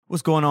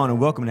What's going on, and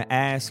welcome to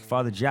Ask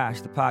Father Josh,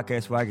 the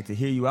podcast where I get to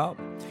hear you out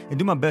and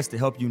do my best to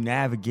help you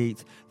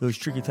navigate those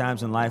tricky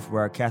times in life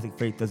where our Catholic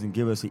faith doesn't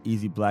give us an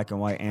easy black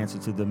and white answer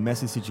to the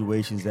messy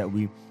situations that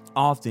we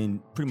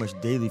often pretty much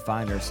daily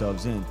find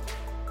ourselves in.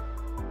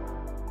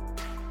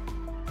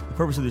 The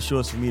purpose of the show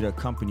is for me to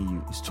accompany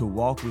you, is to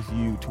walk with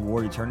you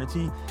toward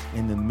eternity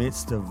in the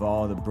midst of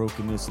all the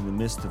brokenness, in the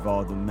midst of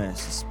all the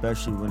mess,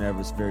 especially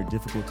whenever it's very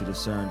difficult to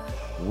discern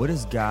what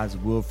is God's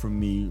will for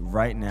me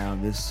right now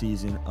in this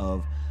season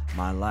of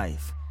my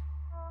life.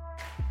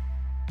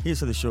 Here's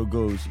how the show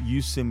goes.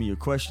 You send me your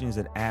questions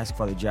at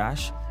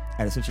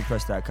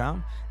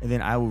askfatherjosh@ascensionpress.com, and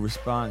then I will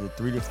respond to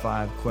 3 to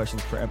 5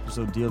 questions per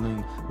episode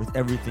dealing with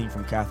everything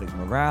from Catholic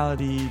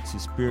morality to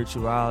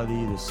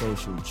spirituality to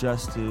social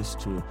justice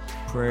to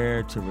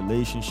prayer to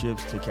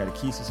relationships to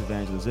catechesis,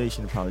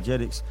 evangelization,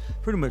 apologetics,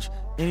 pretty much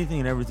anything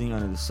and everything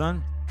under the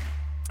sun.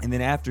 And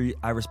then after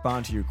I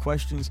respond to your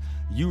questions,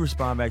 you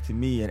respond back to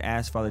me at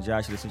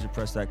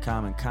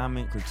askfatherjosh@ascensionpress.com and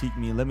comment, critique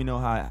me, and let me know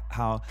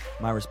how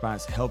my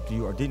response helped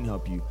you or didn't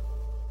help you.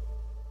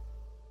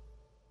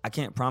 I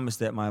can't promise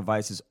that my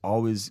advice is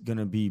always going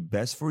to be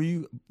best for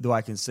you, though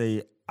I can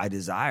say I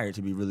desire it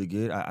to be really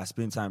good. I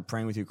spend time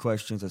praying with your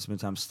questions. I spend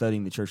time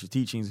studying the church's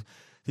teachings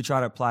to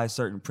try to apply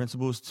certain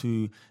principles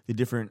to the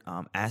different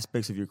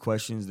aspects of your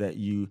questions that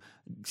you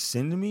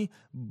send to me.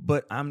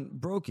 But I'm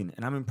broken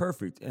and I'm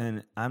imperfect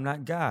and I'm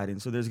not God.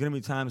 And so there's going to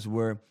be times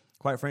where,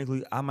 quite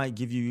frankly, I might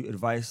give you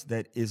advice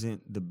that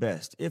isn't the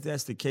best. If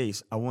that's the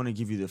case, I want to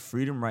give you the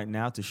freedom right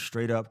now to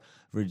straight up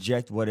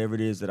reject whatever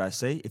it is that I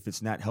say if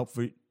it's not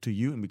helpful to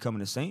you in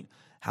becoming a saint.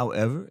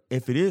 However,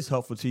 if it is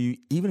helpful to you,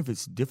 even if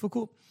it's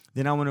difficult,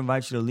 then I want to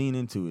invite you to lean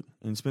into it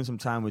and spend some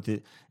time with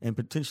it and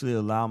potentially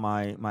allow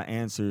my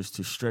answers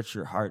to stretch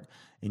your heart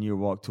in your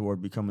walk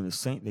toward becoming the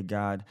saint that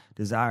God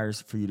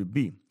desires for you to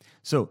be.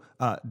 So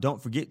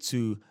don't forget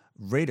to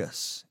rate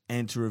us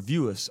and to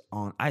review us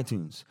on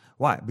iTunes.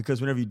 Why?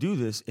 Because whenever you do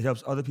this, it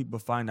helps other people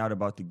find out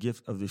about the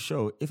gift of the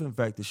show, if in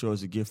fact the show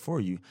is a gift for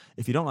you.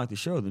 If you don't like the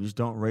show, then just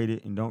don't rate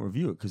it and don't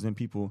review it, because then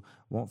people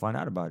won't find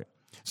out about it.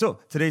 So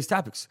today's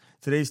topics,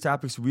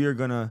 we are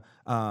going to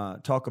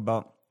talk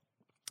about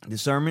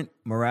discernment,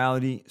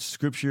 morality,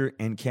 scripture,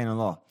 and canon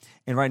law.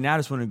 And right now, I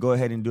just want to go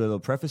ahead and do a little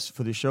preface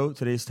for the show,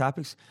 today's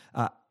topics.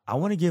 I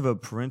want to give a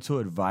parental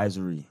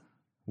advisory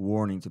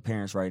warning to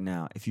parents right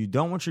now. If you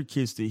don't want your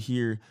kids to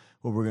hear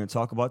what we're going to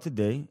talk about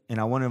today, and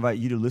I want to invite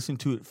you to listen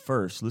to it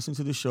first, listen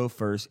to the show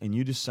first, and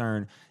you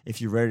discern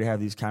if you're ready to have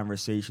these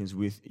conversations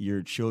with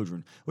your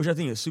children, which I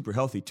think is super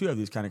healthy to have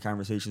these kind of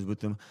conversations with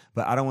them.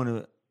 But I don't want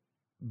to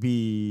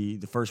be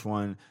the first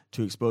one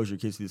to expose your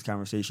kids to this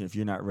conversation if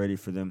you're not ready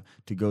for them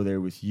to go there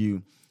with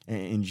you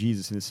and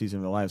Jesus in this season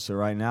of their life. So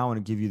right now, I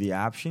want to give you the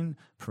option,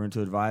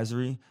 parental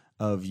advisory,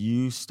 of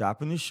you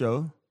stopping the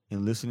show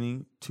and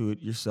listening to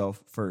it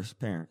yourself first,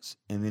 parents.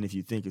 And then if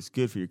you think it's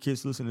good for your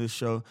kids to listen to this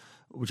show,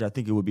 which I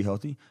think it would be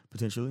healthy,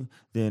 potentially,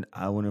 then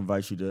I want to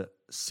invite you to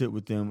sit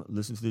with them,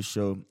 listen to this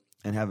show,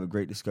 and have a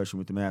great discussion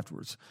with them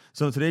afterwards.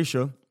 So in today's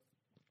show,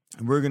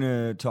 we're going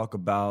to talk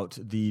about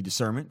the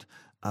discernment,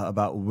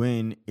 about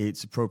when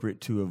it's appropriate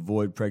to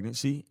avoid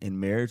pregnancy in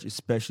marriage,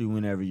 especially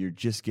whenever you're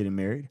just getting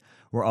married.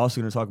 We're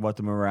also going to talk about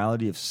the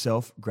morality of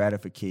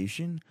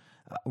self-gratification.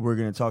 We're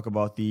going to talk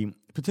about the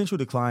potential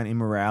decline in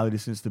morality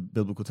since the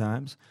biblical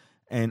times,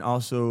 and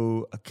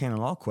also a canon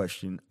law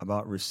question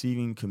about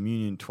receiving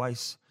communion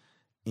twice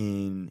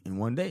in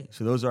one day.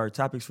 So those are our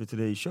topics for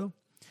today's show.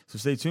 So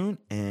stay tuned,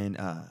 and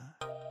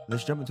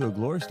let's jump into a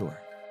glory story.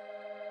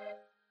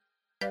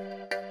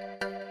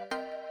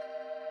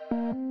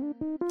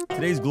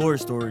 Today's glory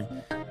story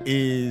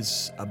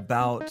is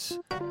about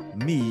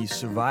me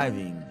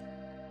surviving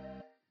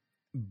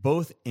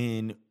both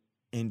in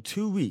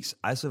 2 weeks.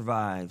 I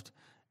survived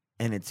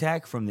an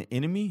attack from the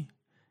enemy,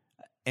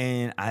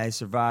 and I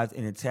survived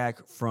an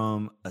attack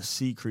from a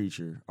sea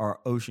creature or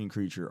ocean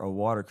creature or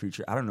water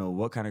creature. I don't know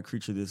what kind of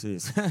creature this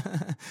is,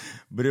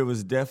 but it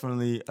was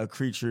definitely a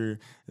creature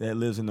that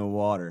lives in the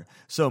water.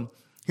 So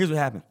here's what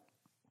happened.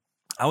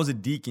 I was a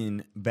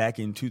deacon back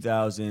in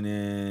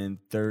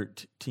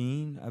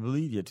 2013, I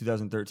believe. Yeah,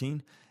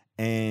 2013.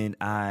 And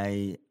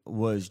I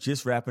was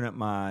just wrapping up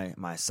my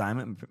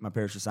assignment, my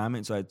parish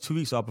assignment. So I had 2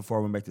 weeks off before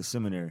I went back to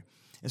seminary.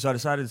 And so I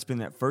decided to spend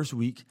that first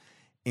week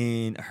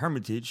in a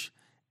hermitage.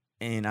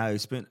 And I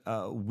spent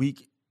a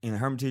week in a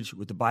hermitage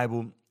with the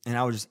Bible. And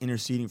I was just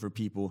interceding for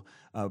people,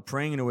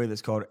 praying in a way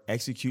that's called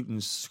executing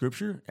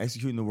scripture,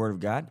 executing the word of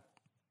God.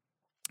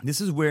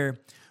 This is where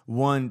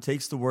one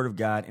takes the word of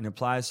God and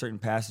applies certain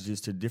passages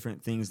to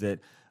different things that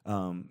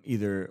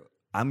either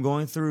I'm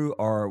going through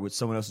or what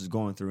someone else is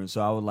going through. And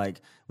so I would,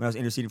 like, when I was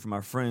interceding for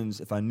my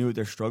friends, if I knew what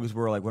their struggles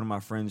were, like one of my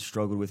friends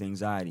struggled with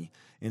anxiety.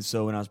 And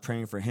so when I was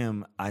praying for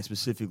him, I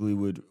specifically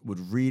would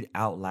read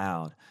out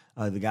loud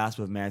the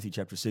Gospel of Matthew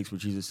chapter 6, where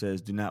Jesus says,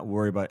 do not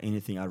worry about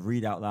anything. I'd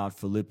read out loud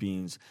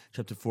Philippians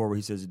chapter 4, where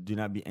he says, do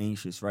not be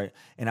anxious, right?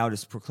 And I would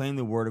just proclaim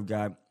the word of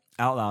God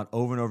out loud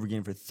over and over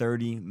again for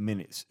 30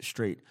 minutes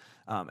straight.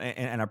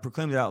 And I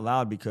proclaimed it out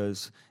loud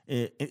because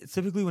it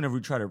typically whenever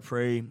we try to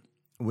pray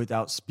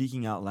without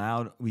speaking out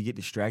loud, we get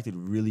distracted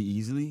really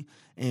easily,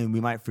 and we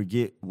might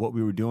forget what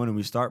we were doing, and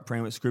we start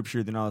praying with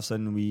scripture. Then all of a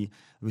sudden we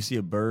see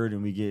a bird,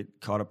 and we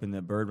get caught up in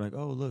that bird. We're like,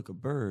 oh, look, a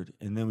bird.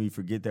 And then we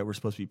forget that we're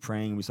supposed to be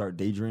praying, and we start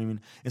daydreaming.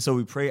 And so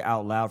we pray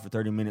out loud for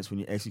 30 minutes when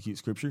you execute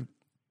scripture,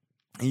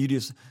 and you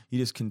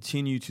just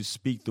continue to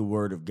speak the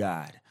word of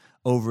God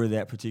over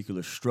that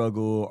particular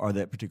struggle or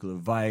that particular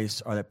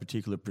vice or that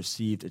particular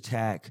perceived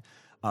attack,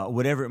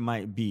 whatever it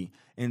might be.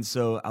 And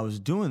so I was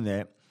doing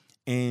that,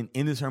 and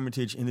in this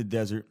hermitage in the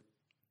desert.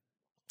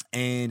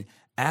 And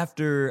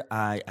after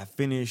I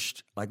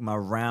finished like my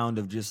round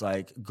of just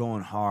like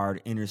going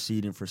hard,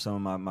 interceding for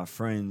some of my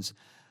friends,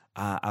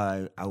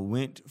 I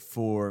went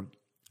for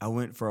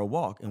a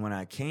walk. And when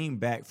I came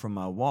back from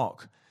my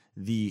walk,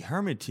 the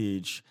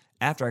hermitage,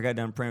 after I got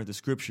done praying with the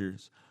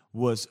scriptures,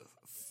 was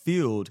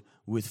filled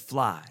with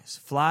flies.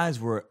 Flies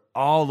were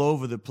all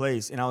over the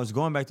place, and I was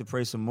going back to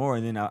pray some more,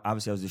 and then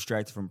obviously I was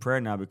distracted from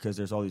prayer now because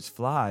there's all these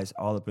flies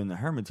all up in the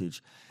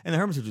hermitage. And the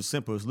hermitage was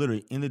simple. It was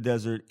literally in the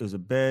desert. It was a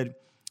bed.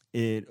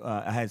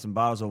 I had some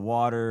bottles of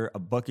water, a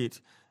bucket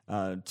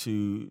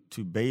to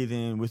bathe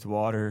in with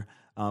water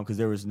because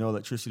there was no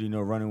electricity,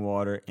 no running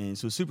water, and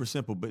so it's super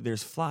simple. But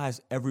there's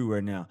flies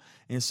everywhere now,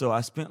 and so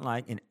I spent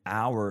like an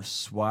hour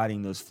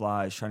swatting those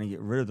flies, trying to get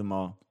rid of them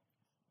all.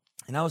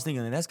 And I was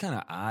thinking that's kind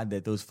of odd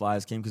that those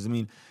flies came because, I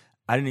mean,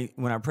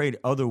 when I prayed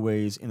other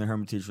ways in the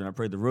hermitage, when I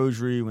prayed the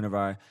rosary,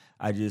 whenever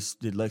I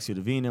just did Lectio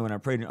Divina, when I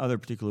prayed in other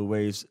particular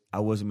ways, I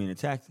wasn't being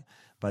attacked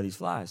by these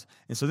flies.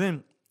 And so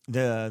then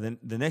the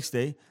next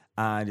day,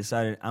 I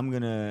decided I'm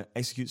going to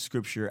execute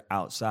scripture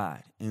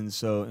outside. And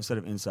so instead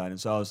of inside. And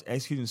so I was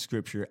executing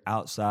scripture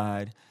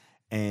outside,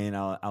 and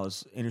I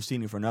was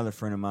interceding for another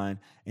friend of mine.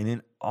 And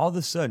then all of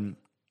a sudden,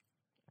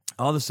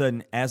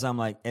 as I'm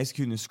like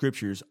executing the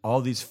scriptures,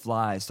 all these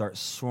flies start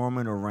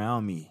swarming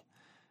around me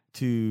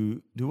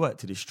to do what?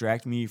 To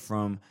distract me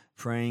from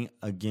praying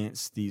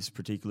against these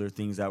particular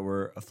things that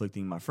were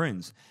afflicting my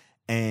friends.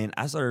 And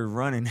I started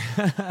running.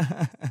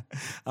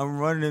 I'm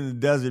running in the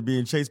desert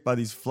being chased by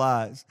these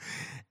flies.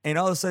 And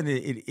all of a sudden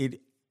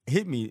it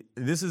hit me.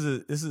 This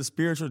is a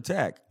spiritual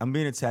attack. I'm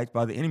being attacked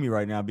by the enemy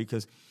right now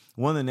because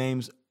one of the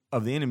names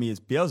of the enemy is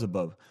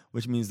Beelzebub,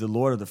 which means the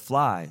Lord of the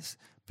flies.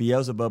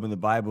 Beelzebub in the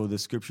Bible, the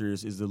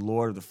scriptures, is the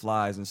Lord of the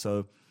flies. And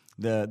so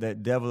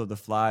that devil of the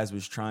flies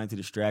was trying to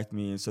distract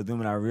me. And so then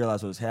when I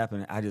realized what was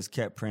happening, I just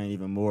kept praying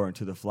even more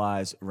until the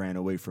flies ran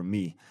away from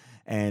me.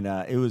 And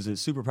it was a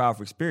super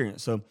powerful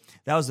experience. So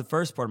that was the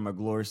first part of my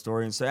glory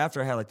story. And so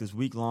after I had like this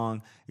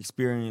week-long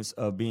experience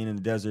of being in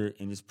the desert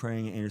and just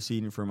praying and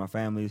interceding for my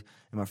family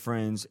and my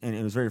friends, and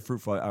it was very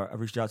fruitful. I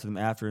reached out to them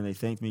after, and they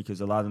thanked me because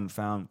a lot of them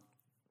found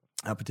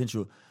a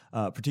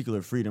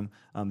particular freedom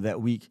that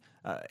week.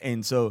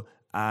 And so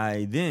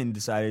I then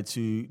decided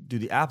to do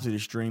the opposite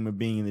extreme of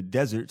being in the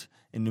desert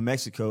in New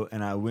Mexico,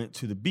 and I went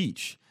to the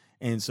beach.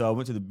 And so I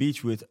went to the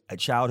beach with a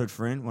childhood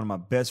friend, one of my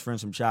best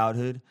friends from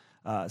childhood.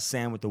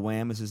 Sam with the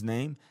Wham is his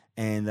name,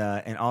 and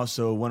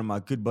also one of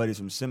my good buddies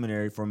from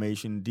seminary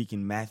formation,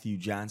 Deacon Matthew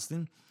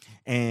Johnston,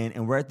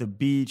 and we're at the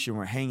beach and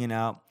we're hanging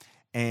out,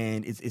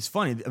 and it's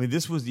funny. I mean,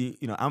 this was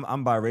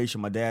I'm biracial.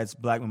 My dad's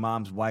black, my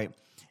mom's white,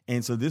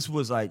 and so this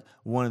was like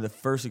one of the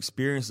first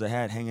experiences I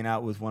had hanging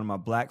out with one of my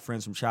black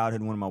friends from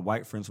childhood and one of my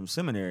white friends from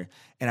seminary,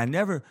 and I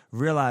never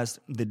realized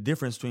the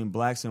difference between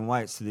blacks and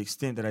whites to the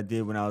extent that I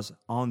did when I was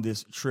on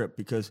this trip,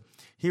 because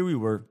here we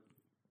were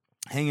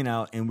hanging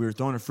out and we were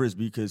throwing a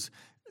frisbee because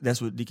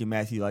that's what Deacon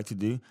Matthew liked to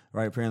do,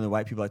 right? Apparently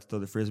white people like to throw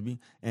the frisbee.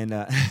 And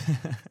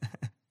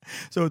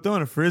so we're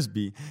throwing a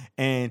frisbee,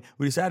 and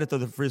we decided to throw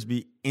the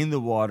frisbee in the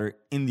water,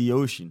 in the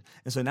ocean.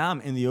 And so now I'm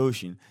in the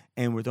ocean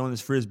and we're throwing this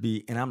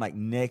frisbee, and I'm like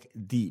neck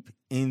deep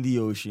in the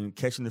ocean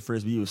catching the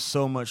frisbee. It was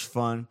so much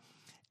fun.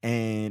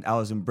 And I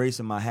was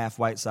embracing my half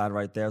white side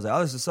right there. I was like,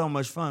 oh, this is so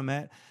much fun,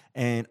 Matt.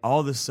 And all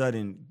of a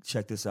sudden,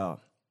 check this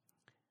out.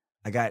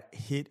 I got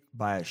hit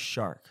by a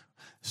shark.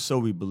 So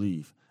we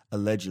believe,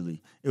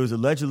 allegedly. It was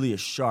allegedly a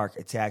shark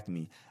attacked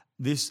me.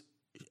 This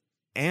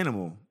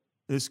animal,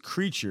 this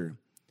creature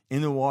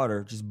in the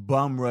water just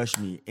bum rushed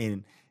me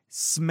and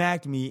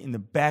smacked me in the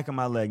back of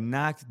my leg,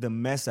 knocked the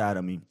mess out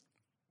of me.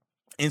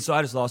 And so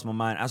I just lost my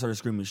mind. I started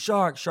screaming,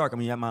 shark, shark. I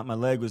mean, my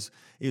leg was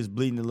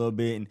bleeding a little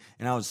bit,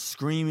 and I was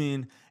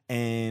screaming,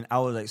 and I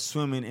was like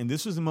swimming. And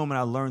this was the moment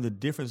I learned the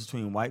difference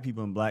between white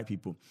people and black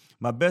people.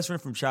 My best friend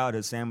from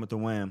childhood, Sam with the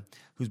Wham,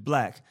 who's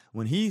black,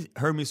 when he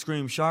heard me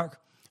scream shark,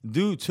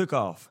 dude took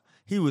off.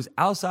 He was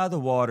outside the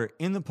water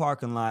in the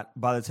parking lot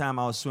by the time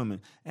I was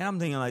swimming. And I'm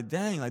thinking like,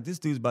 dang, like this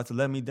dude's about to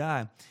let me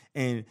die.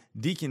 And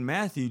Deacon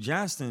Matthew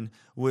Johnston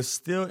was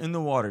still in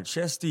the water,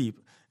 chest deep,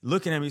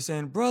 looking at me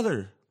saying,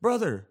 brother,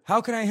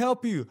 how can I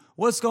help you?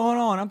 What's going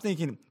on? I'm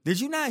thinking, did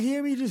you not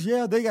hear me just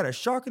yell, they got a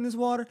shark in this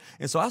water?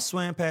 And so I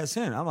swam past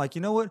him. I'm like,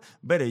 you know what?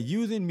 Better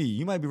you than me.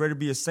 You might be ready to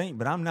be a saint,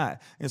 but I'm not.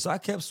 And so I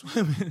kept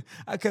swimming.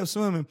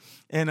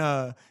 And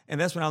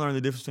that's when I learned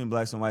the difference between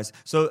blacks and whites.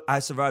 So I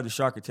survived the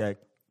shark attack.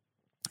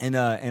 And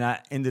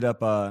I ended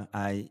up,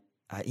 I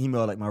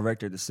emailed like my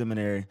rector at the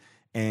seminary,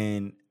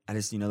 and I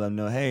just, let them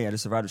know, hey, I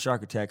just survived a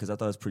shark attack because I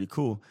thought it was pretty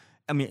cool.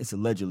 I mean, it's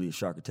allegedly a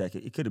shark attack.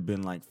 It could have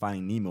been like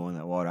Finding Nemo in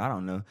that water. I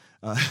don't know.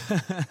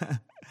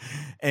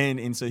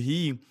 And so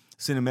he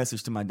sent a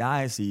message to my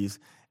diocese,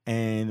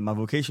 and my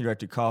vocation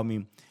director called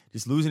me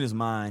just losing his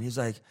mind. He's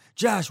like,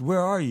 Josh, where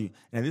are you?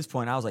 And at this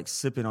point, I was like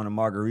sipping on a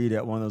margarita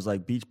at one of those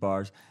like beach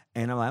bars.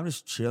 And I'm like, I'm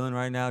just chilling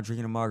right now,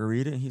 drinking a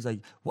margarita. And he's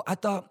like, well, I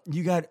thought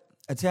you got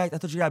attacked. I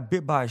thought you got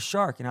bit by a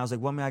shark. And I was like,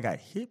 well, I mean, I got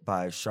hit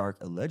by a shark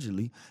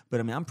allegedly, but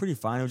I mean, I'm pretty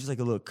fine. It was just like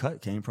a little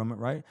cut came from it,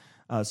 right?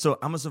 So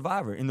I'm a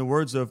survivor. In the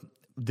words of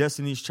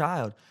Destiny's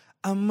Child,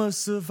 I'm a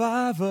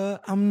survivor.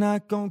 I'm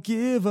not going to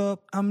give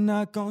up. I'm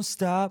not going to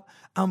stop.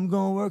 I'm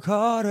going to work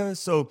harder.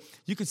 So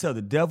you could tell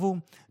the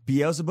devil,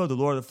 Beelzebub, the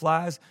Lord of the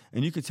Flies,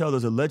 and you could tell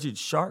those alleged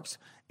sharks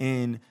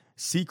and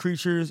sea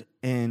creatures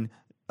and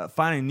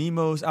Finding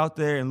Nemos out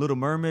there and Little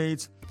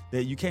Mermaids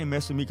that you can't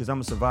mess with me because I'm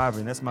a survivor,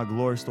 and that's my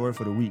glory story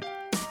for the week.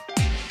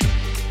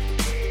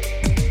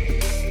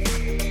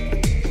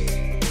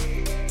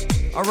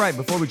 All right,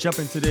 before we jump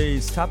into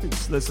today's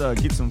topics, let's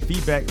get some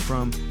feedback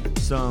from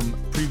some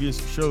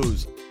previous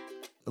shows.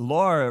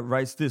 Laura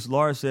writes this.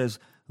 Laura says,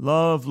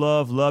 love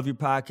your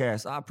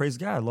podcast. Praise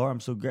God, Laura. I'm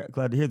so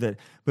glad to hear that.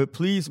 But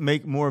please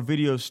make more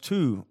videos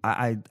too.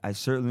 I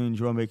certainly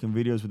enjoy making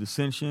videos with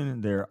Ascension.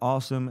 They're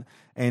awesome.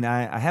 And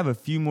I have a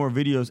few more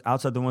videos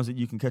outside the ones that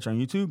you can catch on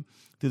YouTube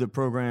through the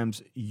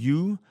programs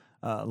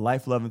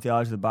Life, Love, and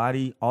Theology of the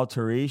Body,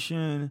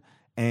 Alteration,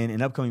 and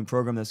an upcoming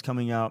program that's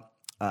coming out.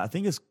 I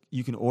think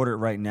you can order it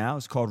right now.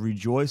 It's called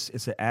Rejoice.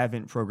 It's an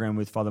Advent program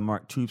with Father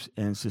Mark Toops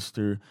and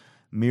Sister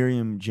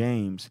Miriam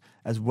James,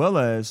 as well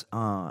as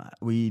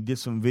we did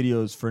some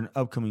videos for an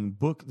upcoming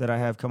book that I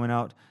have coming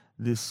out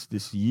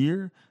this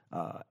year.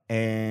 I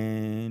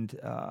think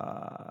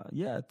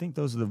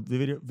those are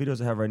the videos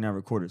I have right now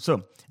recorded.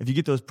 So if you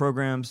get those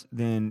programs,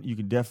 then you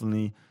can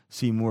definitely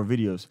see more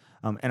videos.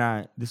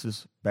 This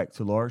is back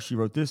to Laura. She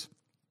wrote this.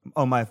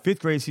 Oh, my 5th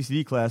grade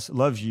CCD class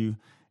loves you,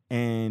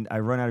 and I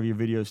run out of your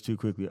videos too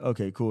quickly.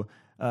 Okay, cool.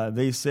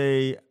 They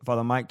say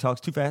Father Mike talks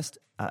too fast.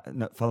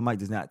 No, Father Mike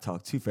does not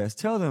talk too fast.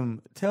 Tell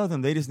them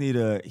they just need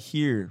to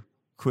hear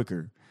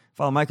quicker.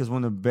 Father Mike is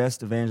one of the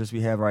best evangelists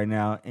we have right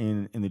now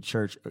in the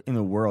church, in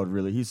the world,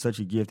 really. He's such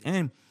a gift.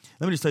 And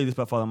let me just tell you this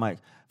about Father Mike.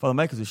 Father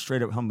Mike is a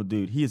straight up humble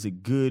dude. He is a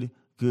good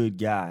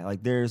guy.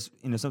 Like there's,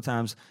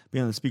 sometimes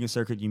being on the speaking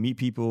circuit, you meet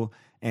people,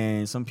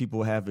 and some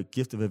people have a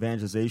gift of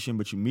evangelization,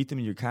 but you meet them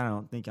and you're kind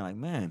of thinking like,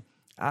 man,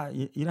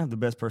 you don't have the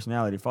best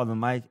personality. Father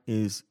Mike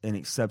is an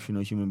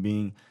exceptional human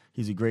being.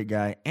 He's a great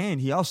guy.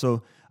 And he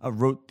also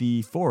wrote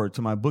the foreword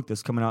to my book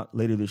that's coming out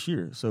later this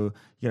year. So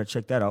you got to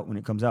check that out when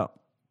it comes out.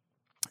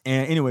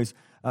 And anyways,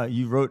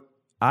 you wrote,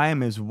 I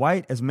am as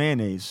white as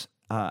mayonnaise.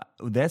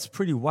 That's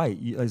pretty white.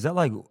 Is that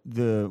like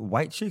the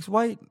white chick's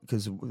white?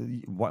 Because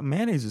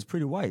mayonnaise is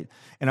pretty white.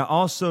 And I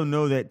also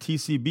know that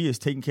TCB is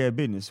taking care of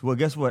business. Well,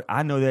 guess what?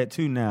 I know that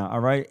too now, all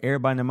right?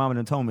 Everybody and their mama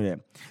done told me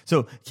that.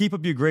 So keep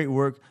up your great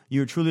work.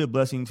 You're truly a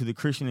blessing to the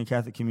Christian and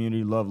Catholic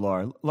community. Love,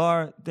 Laura.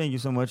 Laura, thank you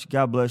so much.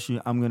 God bless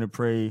you. I'm going to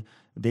pray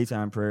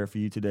daytime prayer for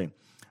you today.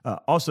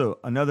 Also,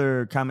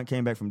 another comment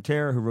came back from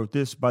Tara, who wrote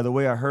this. By the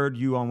way, I heard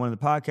you on one of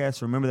the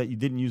podcasts. Remember that you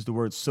didn't use the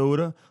word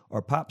soda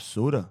or pop.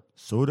 Soda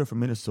from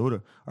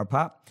Minnesota or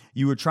pop.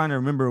 You were trying to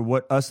remember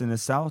what us in the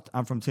South.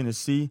 I'm from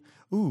Tennessee.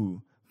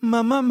 Ooh,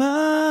 ma.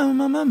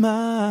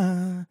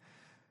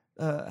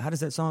 How does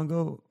that song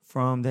go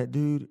from that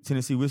dude,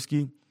 Tennessee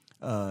Whiskey?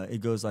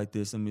 It goes like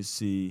this. Let me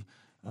see.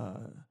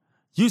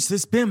 Used to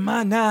spend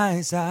my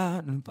nights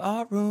out in the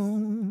bar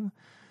room.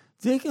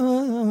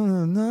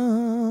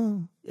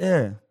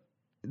 Yeah.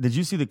 Did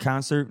you see the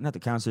concert? Not the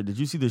concert. Did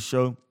you see the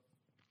show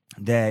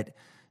that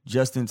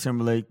Justin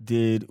Timberlake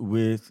did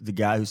with the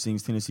guy who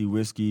sings Tennessee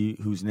Whiskey,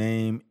 whose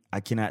name I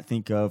cannot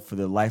think of for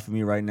the life of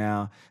me right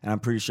now? And I'm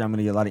pretty sure I'm going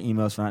to get a lot of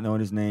emails for not knowing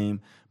his name.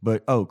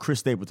 But, Chris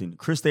Stapleton.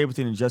 Chris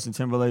Stapleton and Justin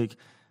Timberlake,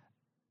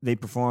 they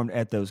performed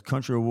at those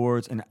country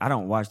awards, and I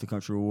don't watch the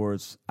country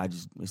awards.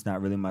 It's not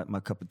really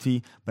my cup of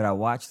tea, but I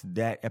watched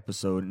that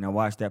episode and I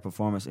watched that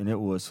performance, and it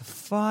was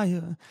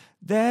fire.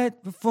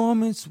 That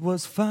performance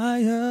was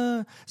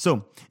fire.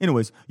 So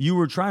anyways, you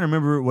were trying to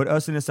remember what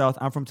us in the South,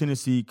 I'm from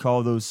Tennessee,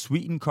 call those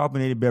sweetened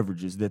carbonated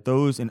beverages that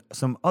those in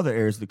some other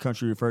areas of the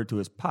country refer to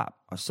as pop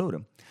or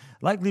soda.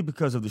 Likely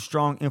because of the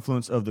strong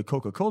influence of the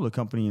Coca-Cola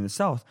company in the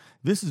South,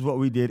 this is what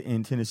we did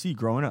in Tennessee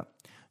growing up.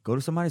 Go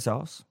to somebody's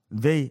house.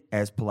 They,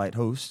 as polite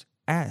hosts,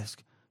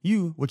 ask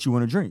you what you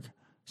want to drink,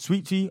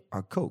 sweet tea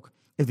or Coke.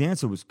 If the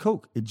answer was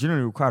Coke, it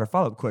generally required a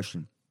follow-up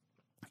question.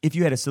 If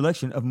you had a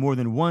selection of more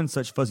than one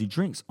such fuzzy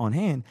drinks on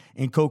hand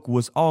and Coke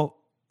was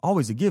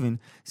always a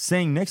given,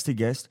 saying next to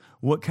guest,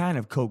 what kind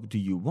of Coke do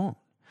you want?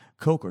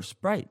 Coke or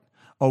Sprite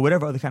or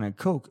whatever other kind of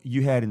Coke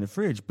you had in the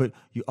fridge, but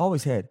you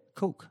always had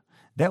Coke.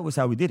 That was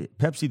how we did it.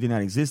 Pepsi did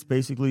not exist,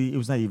 basically. It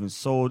was not even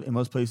sold in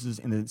most places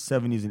in the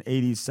 70s and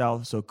 80s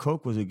South, so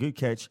Coke was a good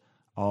catch,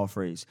 all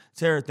phrase.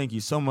 Tara, thank you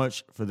so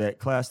much for that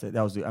class. That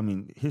was,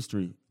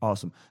 history,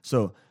 awesome.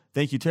 So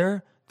thank you,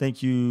 Tara.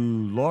 Thank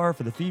you, Laura,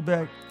 for the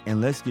feedback, and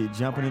let's get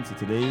jumping into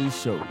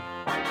today's show.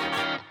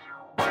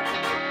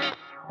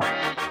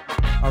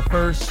 Our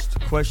first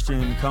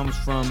question comes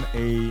from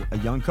a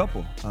young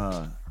couple,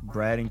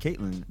 Brad and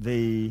Caitlin.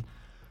 They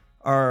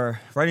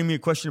are writing me a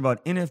question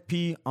about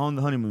NFP on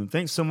the honeymoon.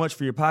 Thanks so much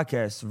for your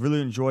podcast.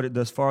 Really enjoyed it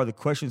thus far. The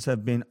questions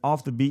have been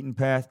off the beaten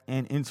path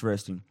and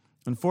interesting.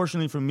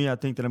 Unfortunately for me, I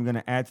think that I'm going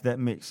to add to that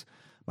mix.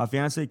 My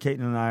fiance,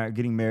 Caitlin, and I are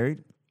getting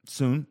married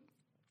soon.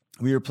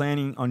 We are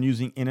planning on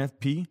using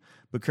NFP,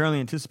 but currently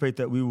anticipate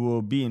that we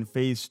will be in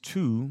phase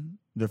 2,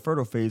 the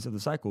fertile phase of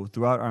the cycle,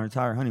 throughout our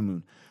entire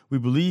honeymoon. We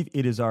believe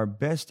it is our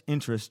best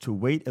interest to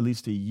wait at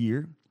least a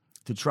year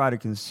to try to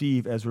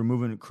conceive, as we're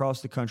moving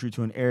across the country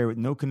to an area with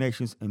no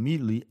connections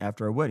immediately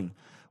after our wedding.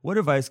 What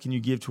advice can you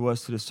give to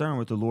us to discern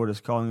what the Lord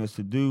is calling us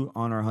to do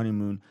on our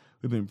honeymoon?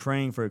 We've been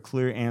praying for a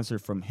clear answer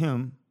from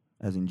Him,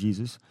 as in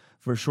Jesus,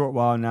 for a short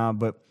while now,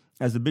 but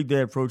as the big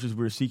day approaches,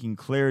 we're seeking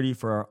clarity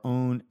for our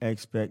own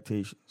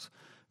expectations.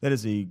 That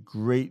is a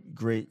great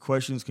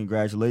question.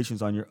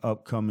 Congratulations on your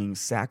upcoming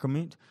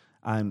sacrament.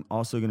 I'm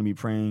also going to be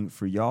praying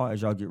for y'all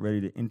as y'all get ready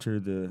to enter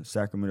the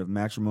sacrament of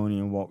matrimony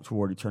and walk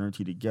toward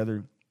eternity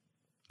together,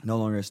 no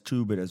longer as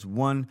two, but as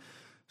one.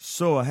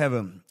 So I have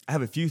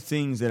a few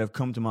things that have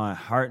come to my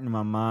heart and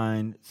my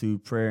mind through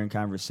prayer and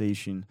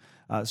conversation.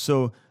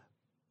 So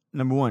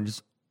number one,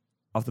 just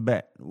off the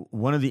bat,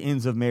 one of the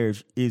ends of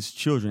marriage is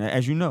children,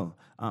 as you know.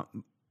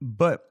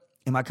 But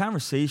in my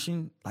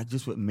conversation, like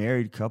just with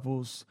married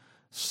couples,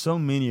 so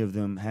many of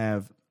them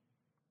have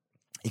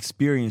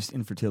experienced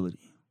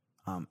infertility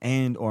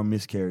and or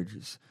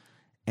miscarriages.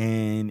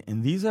 And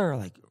these are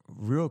like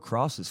real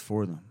crosses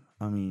for them.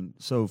 I mean,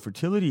 so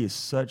fertility is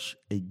such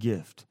a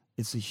gift.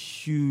 It's a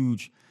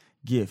huge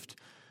gift.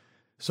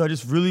 So I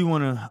just really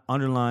want to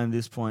underline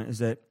this point is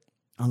that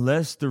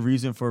unless the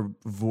reason for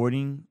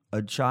avoiding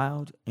a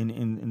child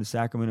in the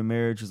sacrament of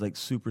marriage is like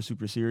super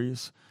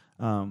serious,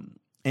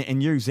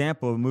 and your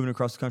example of moving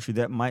across the country,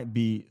 that might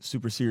be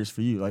super serious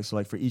for you.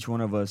 Like for each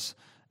one of us,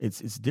 it's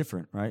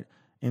different, right?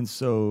 And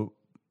so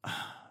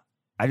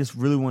I just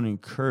really want to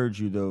encourage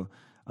you though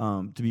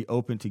to be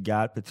open to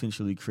God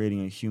potentially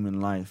creating a human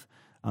life.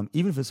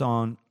 Even if it's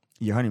on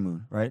your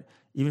honeymoon, right?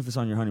 Even if it's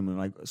on your honeymoon,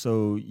 like,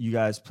 so you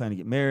guys plan to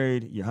get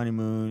married, your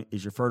honeymoon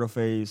is your fertile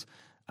phase,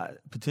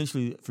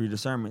 potentially for your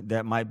discernment,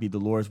 that might be the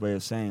Lord's way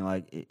of saying,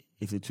 like,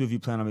 if the two of you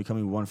plan on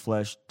becoming one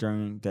flesh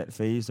during that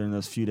phase, during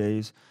those few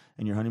days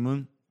in your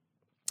honeymoon,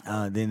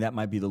 then that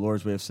might be the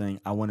Lord's way of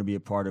saying, I want to be a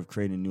part of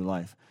creating a new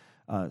life.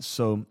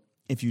 So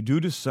if you do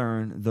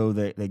discern, though,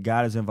 that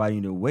God is inviting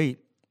you to wait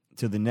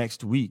till the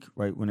next week,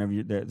 right, whenever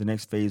the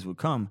next phase would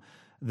come,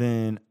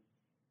 then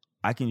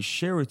I can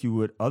share with you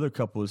what other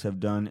couples have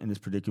done in this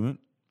predicament,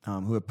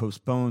 who have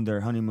postponed their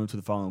honeymoon to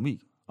the following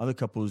week. Other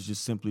couples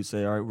just simply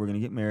say, all right, we're going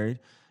to get married,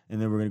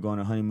 and then we're going to go on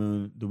a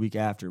honeymoon the week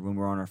after when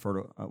we're on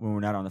when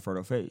we're not on the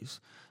fertile phase.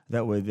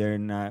 That way they're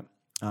not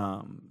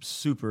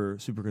super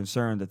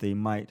concerned that they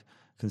might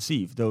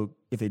conceive. Though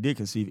if they did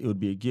conceive, it would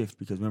be a gift,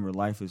 because remember,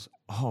 life is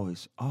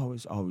always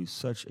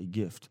such a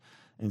gift.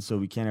 And so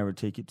we can't ever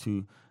take it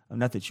to,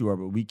 not that you are,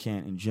 but we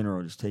can't in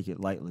general just take it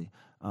lightly.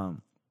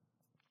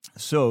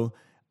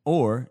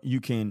 Or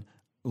you can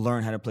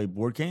learn how to play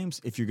board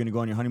games if you're going to go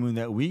on your honeymoon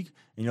that week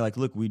and you're like,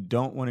 look, we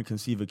don't want to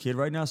conceive a kid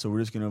right now, so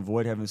we're just going to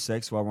avoid having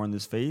sex while we're on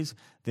this phase.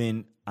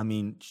 Then, I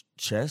mean,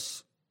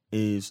 chess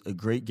is a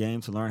great game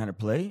to learn how to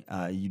play.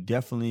 You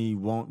definitely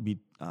won't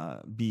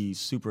be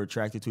super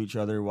attracted to each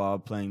other while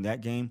playing that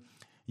game.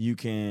 You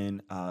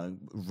can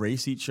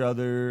race each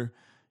other.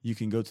 You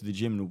can go to the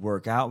gym and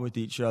work out with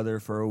each other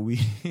for a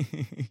week.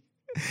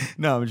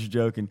 No, I'm just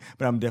joking,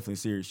 but I'm definitely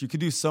serious. You could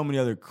do so many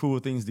other cool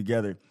things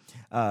together.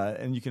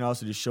 And you can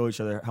also just show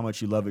each other how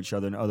much you love each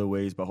other in other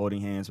ways, by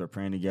holding hands, by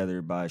praying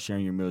together, by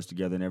sharing your meals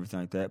together and everything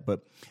like that.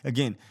 But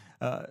again,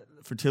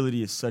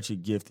 fertility is such a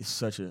gift. It's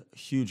such a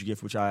huge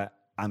gift, which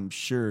I'm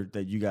sure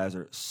that you guys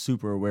are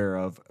super aware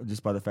of,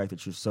 just by the fact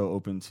that you're so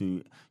open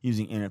to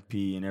using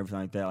NFP and everything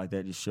like that. Like,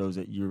 that just shows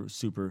that you're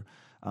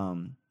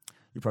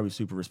you're probably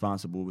super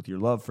responsible with your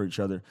love for each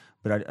other.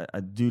 But I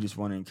do just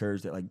want to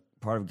encourage that, like,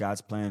 part of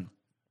God's plan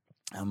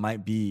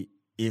might be,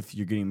 if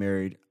you're getting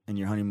married and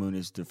your honeymoon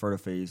is the fertile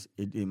phase,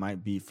 it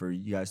might be for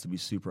you guys to be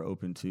super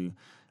open to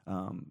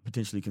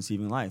potentially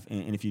conceiving life.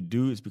 And if you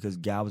do, it's because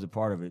God was a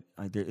part of it.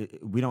 Like,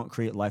 we don't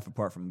create life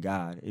apart from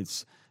God.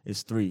 It's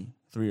three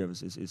of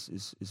us.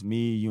 It's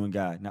me, you, and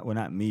God.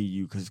 Not me,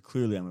 you, because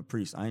clearly I'm a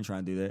priest. I ain't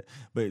trying to do that.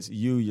 But it's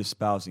you, your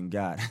spouse, and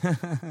God.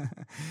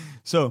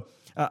 So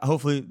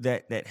hopefully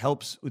that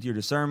helps with your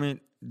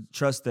discernment.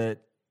 Trust that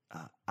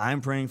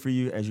I'm praying for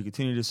you as you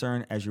continue to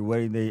discern, as your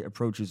wedding day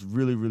approaches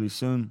really, really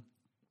soon.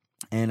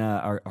 And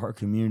our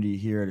community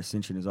here at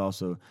Ascension is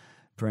also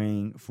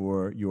praying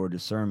for your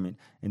discernment.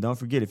 And don't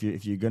forget, if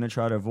you're going to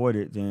try to avoid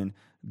it, then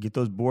get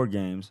those board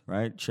games,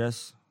 right?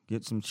 Chess,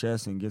 get some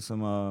chess and get some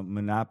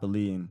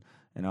Monopoly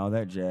and all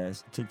that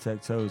jazz.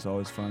 Tic-tac-toe is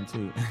always fun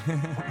too.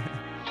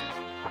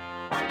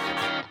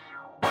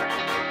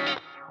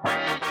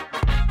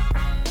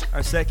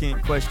 Our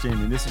second question,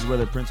 and this is where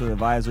the parental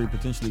advisory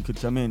potentially could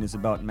come in, is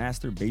about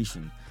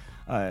masturbation.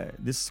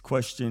 This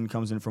question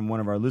comes in from one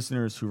of our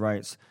listeners who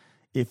writes,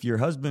 if your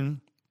husband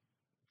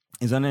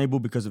is unable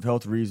because of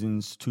health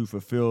reasons to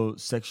fulfill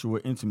sexual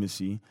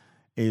intimacy,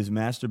 is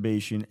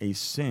masturbation a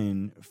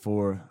sin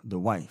for the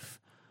wife?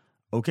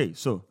 Okay,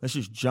 so let's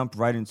just jump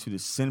right into the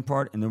sin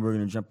part, and then we're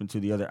going to jump into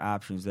the other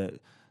options that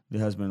the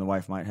husband and the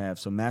wife might have.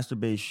 So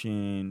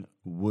masturbation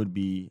would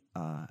be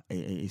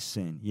a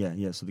sin.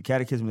 Yeah. So the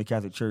Catechism of the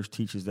Catholic Church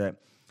teaches that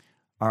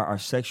our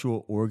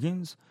sexual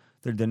organs,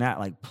 they're not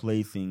like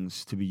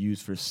playthings to be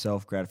used for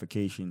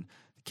self-gratification.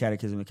 The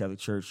Catechism of the Catholic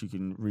Church, you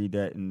can read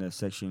that in the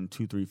section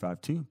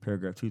 2352,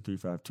 paragraph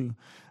 2352.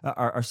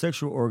 Our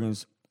sexual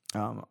organs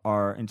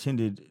are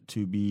intended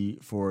to be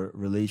for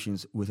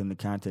relations within the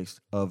context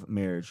of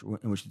marriage,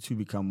 in which the two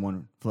become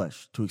one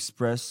flesh, to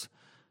express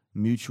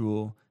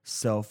mutual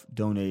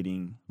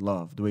self-donating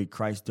love. The way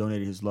Christ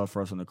donated his love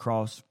for us on the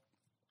cross,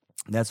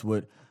 that's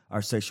what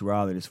our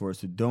sexuality is for, is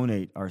to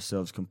donate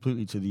ourselves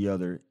completely to the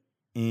other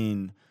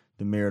in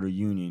the marital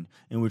union,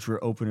 in which we're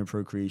open to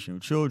procreation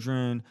of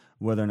children.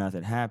 Whether or not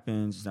that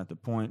happens is not the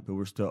point, but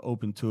we're still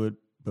open to it.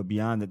 But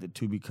beyond that, the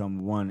two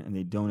become one and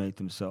they donate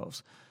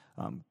themselves.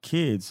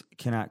 Kids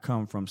cannot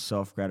come from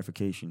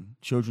self-gratification.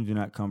 Children do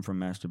not come from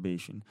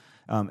masturbation.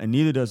 And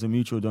neither does a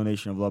mutual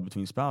donation of love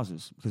between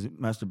spouses, because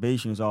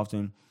masturbation is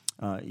often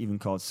even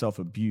called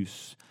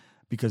self-abuse,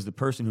 because the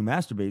person who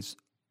masturbates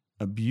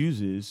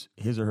abuses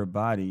his or her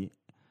body,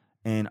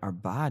 and our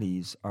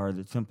bodies are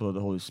the temple of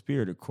the Holy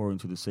Spirit according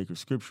to the sacred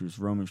scriptures,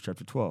 Romans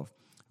chapter 12,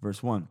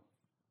 verse 1.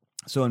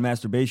 So in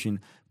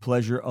masturbation,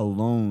 pleasure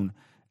alone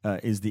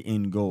is the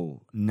end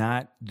goal,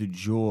 not the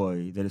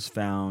joy that is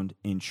found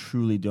in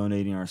truly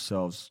donating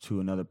ourselves to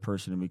another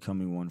person and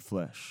becoming one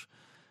flesh.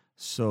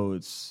 So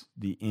it's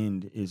the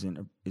end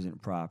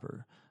isn't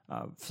proper.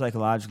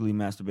 Psychologically,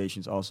 masturbation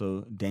is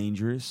also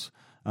dangerous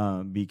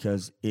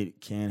because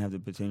it can have the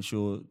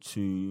potential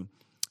to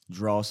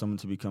draw someone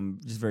to become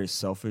just very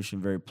selfish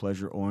and very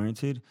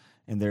pleasure-oriented.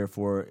 And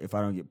therefore, if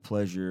I don't get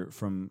pleasure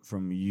from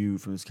you,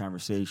 from this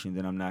conversation,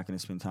 then I'm not going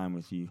to spend time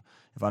with you.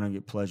 If I don't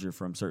get pleasure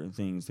from certain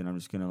things, then I'm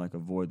just going to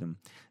avoid them.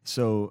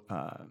 So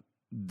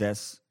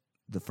that's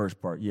the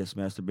first part. Yes,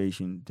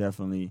 masturbation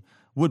definitely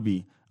would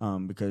be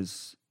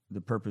because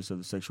the purpose of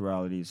the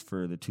sexuality is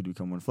for the two to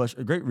become one flesh.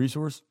 A great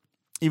resource,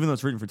 even though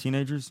it's written for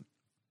teenagers,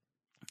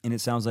 and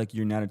it sounds like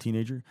you're not a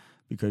teenager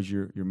because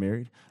you're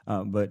married.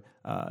 But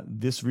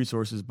this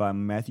resource is by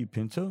Matthew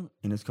Pinto,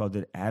 and it's called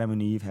Did Adam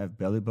and Eve Have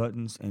Belly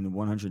Buttons? And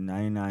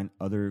 199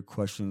 Other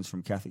Questions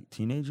from Catholic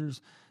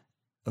Teenagers.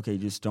 Okay,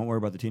 just don't worry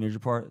about the teenager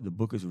part. The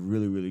book is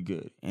really, really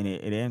good, and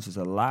it answers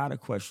a lot of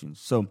questions.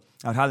 So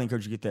I'd highly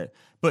encourage you to get that.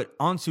 But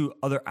on to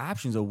other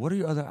options. What are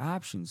your other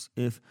options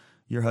if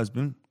your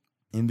husband,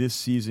 in this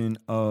season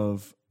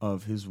of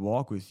his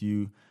walk with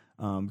you,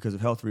 because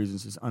of health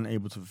reasons, is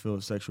unable to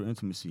fulfill sexual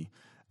intimacy?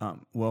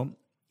 Well,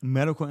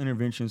 medical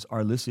interventions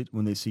are illicit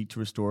when they seek to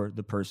restore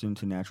the person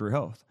to natural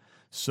health.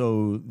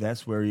 So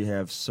that's where you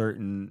have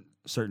certain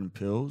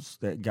pills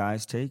that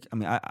guys take. I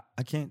mean,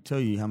 I can't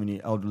tell you how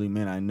many elderly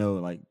men I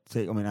know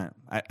take. I mean,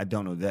 I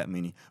don't know that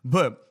many,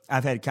 but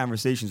I've had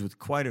conversations with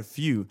quite a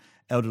few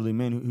elderly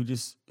men who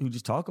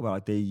just talk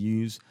about they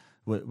use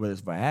whether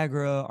it's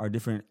Viagra or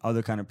different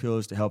other kind of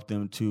pills to help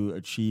them to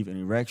achieve an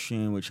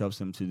erection, which helps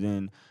them to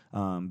then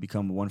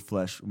become one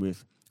flesh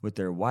with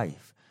their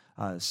wife.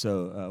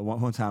 So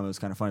one time it was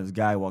kind of funny. This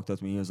guy walked up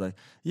to me. He was like,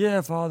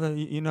 "Yeah, Father,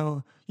 you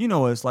know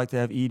what it's like to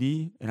have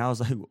ED." And I was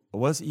like,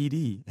 "What's ED?"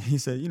 And he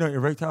said,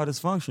 erectile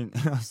dysfunction.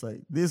 And I was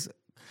like,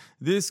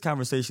 this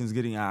conversation is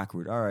getting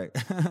awkward. All right.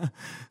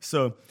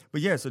 So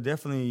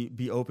definitely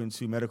be open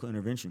to medical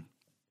intervention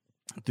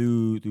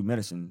through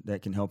medicine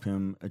that can help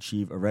him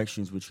achieve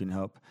erections, which can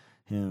help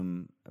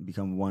him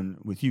become one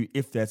with you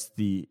if that's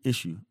the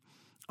issue.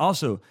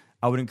 Also,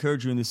 I would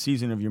encourage you in this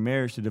season of your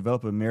marriage to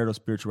develop a marital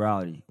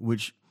spirituality,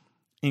 which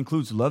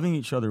includes loving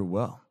each other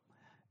well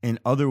in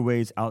other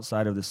ways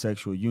outside of the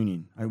sexual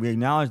union. We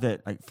acknowledge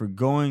that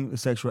forgoing the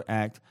sexual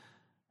act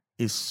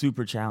is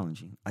super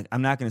challenging.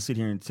 I'm not going to sit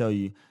here and tell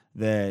you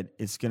that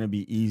it's going to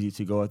be easy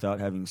to go without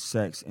having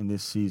sex in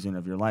this season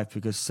of your life,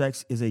 because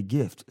sex is a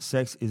gift.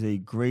 Sex is a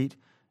great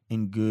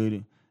and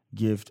good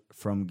gift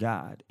from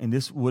God. And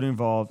this would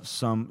involve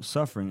some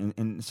suffering.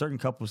 And certain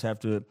couples have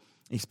to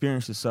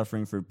experience the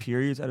suffering for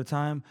periods at a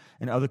time,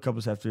 and other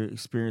couples have to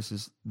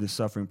experience this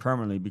suffering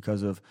permanently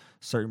because of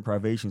certain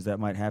privations that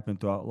might happen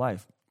throughout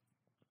life.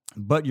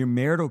 But your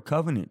marital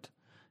covenant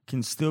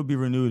can still be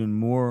renewed in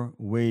more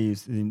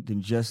ways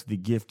than just the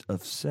gift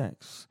of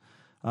sex,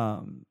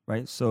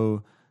 right?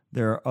 So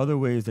there are other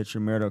ways that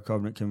your marital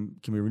covenant can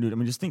be renewed. I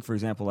mean, just think, for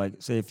example,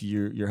 say if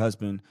your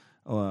husband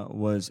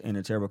was in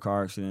a terrible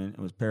car accident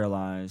and was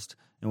paralyzed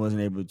and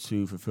wasn't able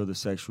to fulfill the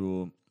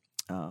sexual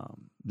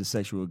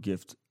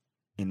gift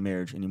in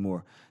marriage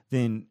anymore,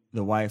 then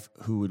the wife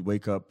who would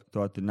wake up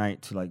throughout the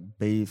night to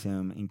bathe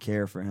him and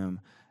care for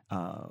him,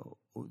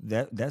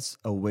 that's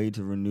a way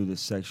to renew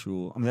that's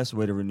a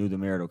way to renew the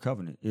marital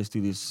covenant, is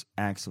through these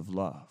acts of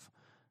love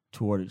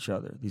toward each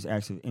other, these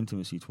acts of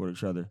intimacy toward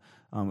each other.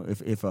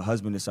 If a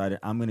husband decided,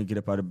 I'm going to get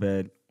up out of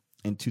bed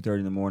and 2:30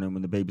 in the morning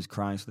when the baby's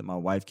crying so that my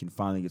wife can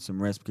finally get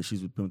some rest because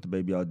she's been with the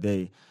baby all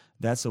day.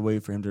 That's a way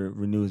for him to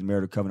renew his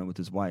marital covenant with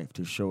his wife,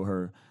 to show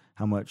her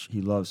how much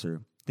he loves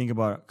her. Think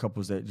about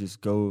couples that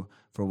just go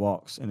for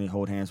walks and they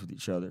hold hands with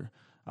each other.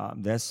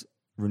 That's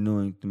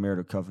renewing the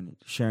marital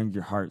covenant, sharing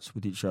your hearts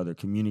with each other,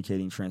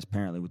 communicating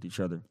transparently with each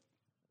other.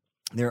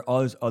 There are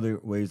all these other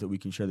ways that we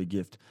can share the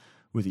gift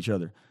with each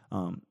other.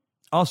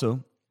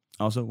 Also,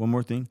 one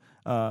more thing.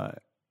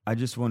 I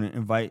just want to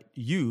invite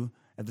you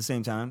at the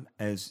same time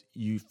as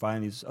you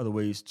find these other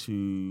ways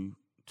to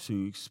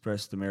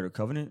express the marital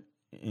covenant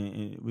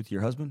with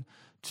your husband,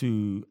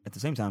 to at the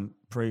same time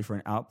pray for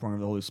an outpouring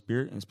of the Holy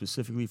Spirit, and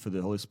specifically for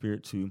the Holy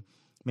Spirit to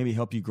maybe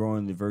help you grow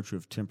in the virtue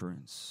of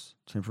temperance.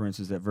 Temperance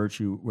is that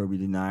virtue where we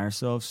deny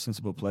ourselves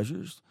sensible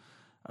pleasures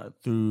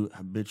through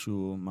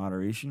habitual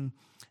moderation.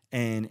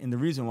 And the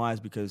reason why is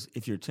because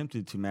if you're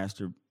tempted to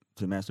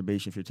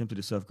masturbation, if you're tempted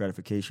to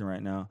self-gratification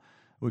right now,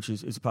 which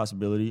is a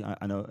possibility.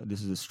 I know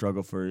this is a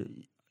struggle for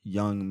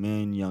young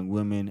men, young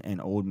women,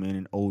 and old men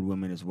and old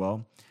women as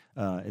well.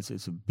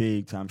 It's a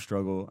big time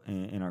struggle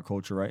in our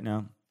culture right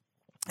now.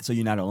 So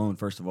you're not alone,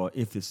 first of all,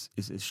 if this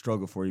is a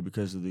struggle for you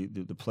because of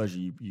the pleasure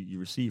you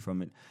receive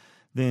from it.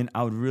 Then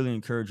I would really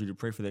encourage you to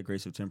pray for that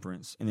grace of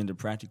temperance, and then to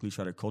practically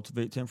try to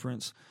cultivate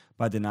temperance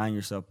by denying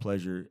yourself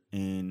pleasure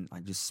in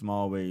like just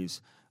small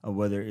ways,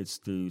 whether it's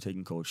through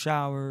taking cold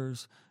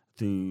showers,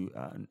 through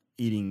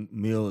eating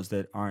meals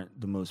that aren't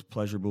the most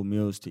pleasurable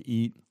meals to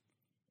eat,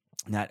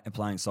 not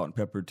applying salt and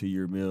pepper to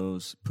your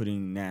meals,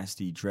 putting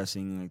nasty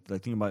dressing,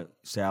 like think about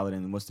salad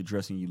and what's the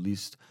dressing you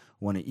least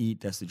want to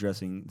eat. That's the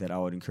dressing that I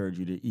would encourage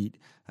you to eat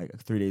like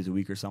 3 days a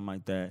week or something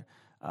like that.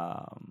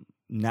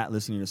 Not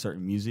listening to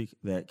certain music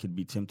that could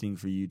be tempting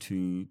for you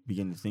to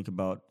begin to think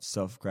about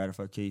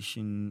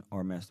self-gratification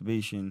or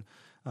masturbation,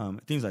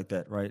 things like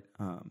that, right?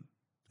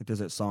 Like there's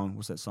that song,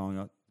 what's that song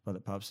out by the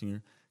pop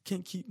singer?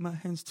 Can't keep my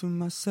hands to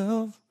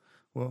myself.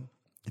 Well,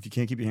 if you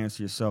can't keep your hands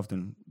to yourself,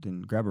 then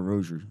grab a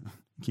rosary.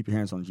 Keep your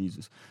hands on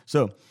Jesus.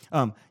 So,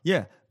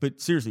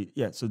 but seriously,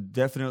 so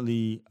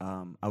definitely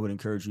I would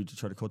encourage you to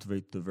try to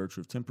cultivate the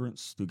virtue of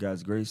temperance through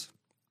God's grace.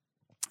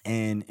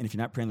 And if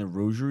you're not praying the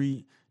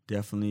rosary,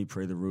 definitely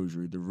pray the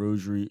rosary. The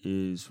rosary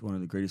is one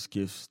of the greatest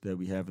gifts that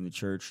we have in the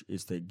church.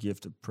 It's that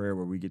gift of prayer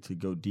where we get to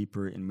go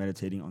deeper in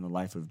meditating on the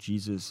life of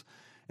Jesus.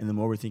 And the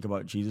more we think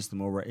about Jesus, the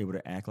more we're able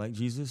to act like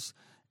Jesus.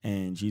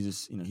 And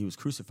Jesus, he was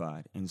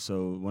crucified. And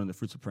so one of the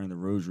fruits of praying the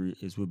rosary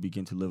is we'll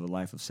begin to live a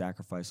life of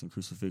sacrifice and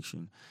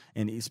crucifixion.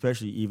 And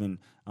especially even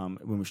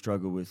when we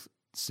struggle with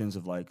sins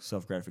of like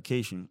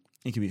self-gratification,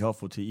 it can be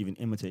helpful to even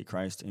imitate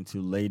Christ and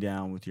to lay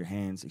down with your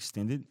hands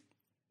extended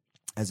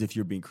as if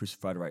you're being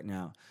crucified right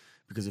now.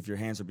 Because if your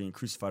hands are being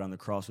crucified on the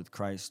cross with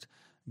Christ,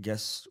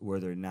 guess where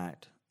they're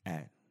not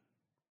at?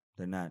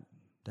 They're not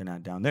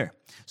down there.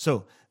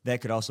 So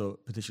that could also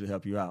potentially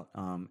help you out.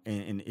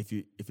 And if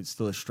it's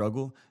still a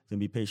struggle, then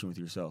be patient with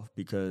yourself,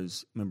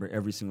 because remember,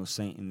 every single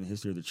saint in the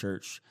history of the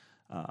church,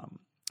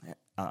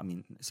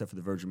 except for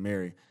the Virgin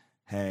Mary,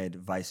 had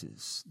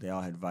vices. They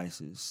all had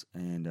vices, I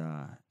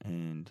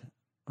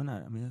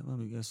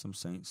guess some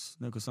saints.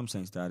 No, because some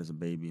saints died as a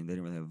baby and they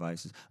didn't really have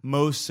vices.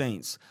 Most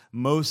saints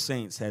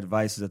had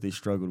vices that they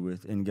struggled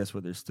with, and guess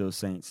what? They're still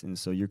saints, and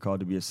so you're called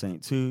to be a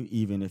saint too,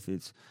 even if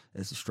it's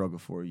a struggle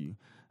for you.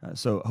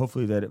 So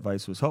hopefully that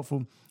advice was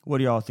helpful. What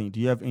do y'all think?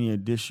 Do you have any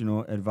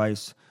additional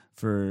advice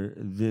for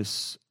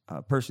this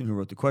person who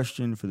wrote the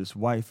question, for this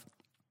wife?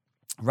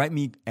 Write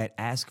me at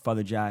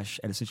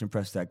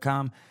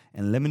askfatherjosh@ascensionpress.com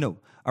and let me know.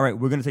 All right,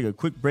 we're going to take a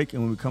quick break,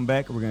 and when we come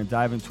back, we're going to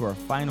dive into our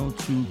final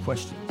 2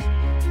 questions.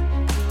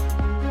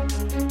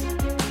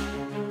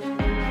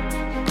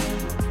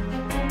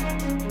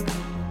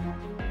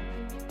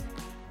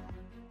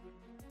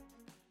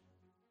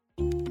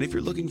 And if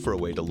you're looking for a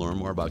way to learn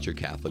more about your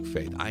Catholic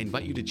faith, I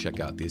invite you to check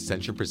out the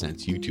Ascension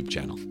Presents YouTube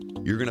channel.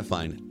 You're going to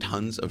find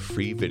tons of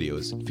free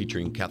videos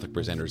featuring Catholic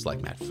presenters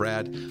like Matt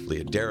Fradd,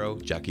 Leah Darrow,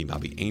 Jackie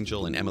Bobby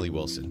Angel, and Emily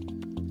Wilson.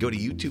 Go to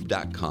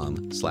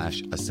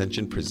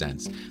youtube.com/Ascension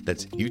Presents.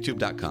 That's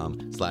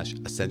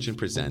youtube.com/Ascension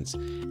Presents.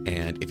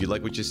 And if you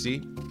like what you see,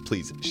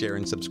 please share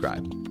and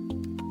subscribe.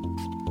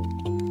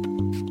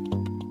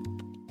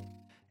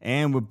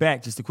 And we're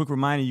back. Just a quick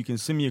reminder, you can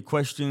send me your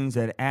questions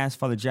at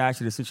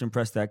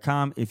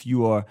askfatherjosh@ascensionpress.com. If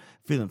you are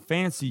feeling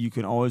fancy, you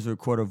can always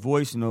record a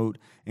voice note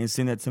and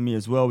send that to me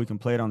as well. We can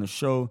play it on the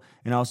show.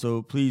 And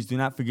also, please do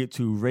not forget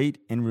to rate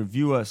and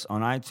review us on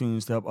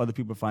iTunes to help other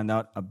people find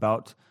out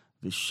about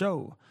the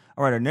show.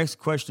 All right, our next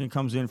question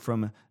comes in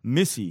from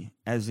Missy,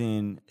 as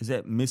in, is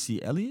that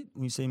Missy Elliott?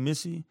 When you say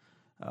Missy?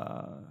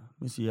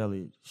 Missy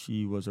Elliott.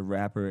 She was a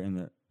rapper in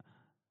the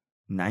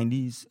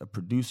 90s, a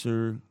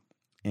producer,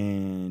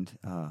 and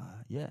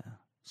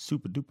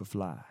super duper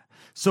fly.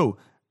 So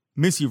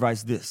Missy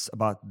writes this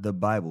about the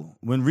Bible.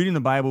 When reading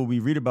the Bible, we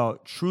read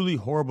about truly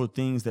horrible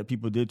things that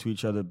people did to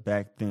each other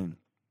back then.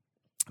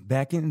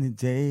 Back in the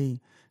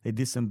day, they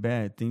did some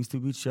bad things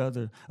to each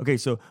other. Okay,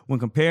 so when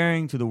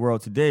comparing to the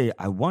world today,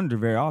 I wonder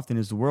very often,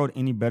 is the world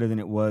any better than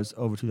it was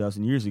over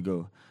 2,000 years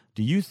ago?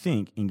 Do you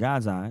think, in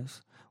God's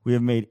eyes, we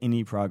have made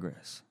any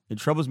progress. It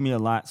troubles me a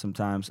lot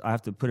sometimes. I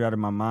have to put it out of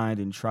my mind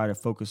and try to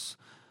focus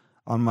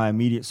on my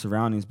immediate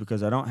surroundings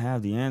because I don't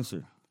have the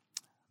answer.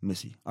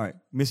 Missy. All right,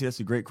 Missy, that's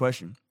a great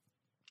question.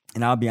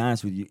 And I'll be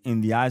honest with you.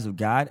 In the eyes of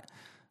God,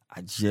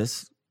 I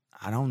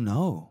don't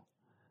know.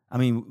 I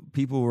mean,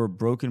 people were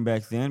broken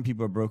back then.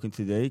 People are broken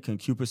today.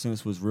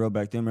 Concupiscence was real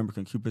back then. Remember,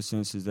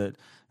 concupiscence is that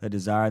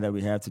desire that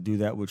we have to do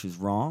that which is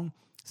wrong.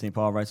 St.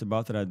 Paul writes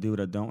about that. I do what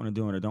I don't want to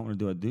do, and what I don't want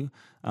to do, I do.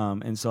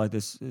 And so like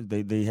this,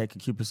 they had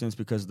concupiscence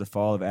because of the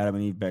fall of Adam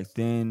and Eve back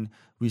then.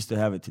 We still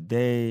have it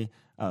today.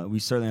 We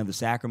certainly have the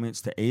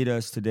sacraments to aid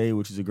us today,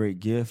 which is a great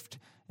gift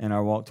in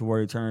our walk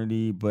toward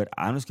eternity. But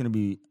I'm just going to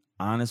be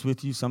honest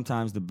with you.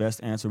 Sometimes the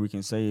best answer we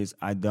can say is,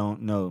 I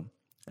don't know.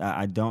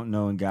 I don't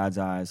know in God's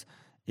eyes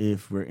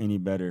if we're any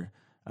better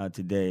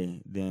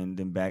today than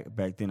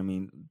back then. I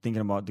mean,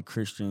 thinking about the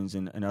Christians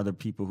and other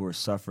people who are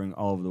suffering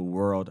all over the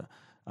world,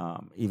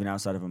 even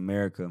outside of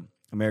America.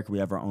 America, we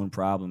have our own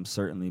problems,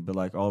 certainly, but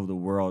like all over the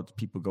world,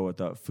 people go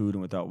without food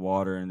and without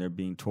water, and they're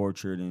being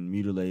tortured and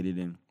mutilated,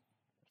 and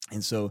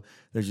so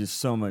there's just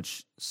so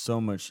much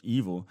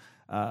evil.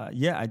 I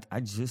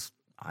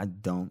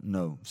don't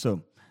know.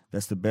 So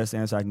that's the best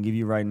answer I can give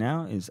you right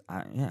now is,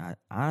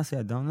 honestly,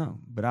 I don't know.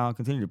 But I'll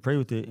continue to pray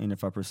with it, and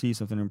if I perceive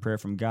something in prayer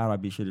from God, I'll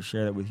be sure to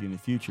share that with you in the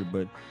future.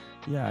 But,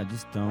 yeah, I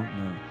just don't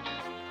know.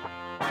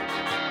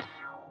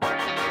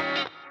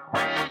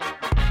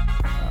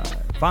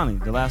 Finally,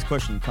 the last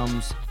question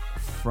comes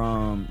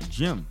from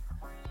Jim.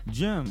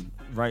 Jim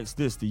writes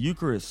this: the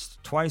Eucharist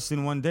twice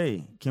in one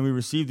day. Can we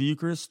receive the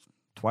Eucharist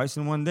twice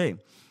in one day?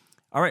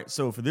 All right,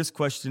 so for this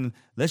question,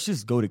 let's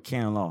just go to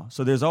canon law.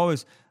 So there's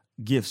always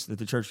gifts that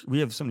the church, we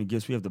have so many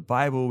gifts. We have the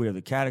Bible, we have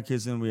the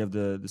Catechism, we have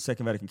the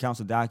Second Vatican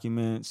Council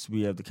documents,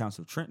 we have the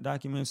Council of Trent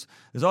documents.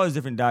 There's all these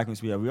different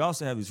documents we have. We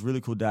also have these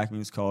really cool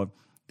documents called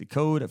the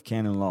Code of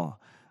Canon Law.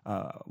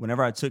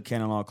 Whenever I took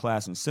canon law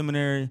class in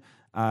seminary,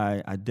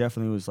 I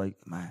definitely was like,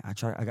 I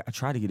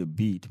tried to get a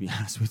B, to be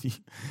honest with you,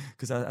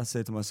 because I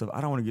said to myself,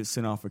 I don't want to get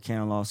sent off for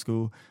canon law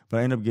school, but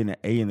I ended up getting an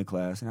A in the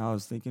class, and I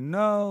was thinking,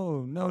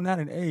 no, not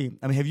an A.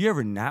 I mean, have you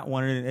ever not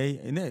wanted an A?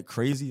 Isn't that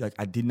crazy? Like,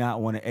 I did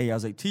not want an A. I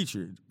was like,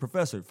 teacher,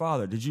 professor,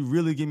 father, did you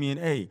really give me an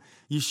A?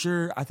 You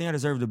sure? I think I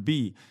deserved a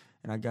B,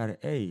 and I got an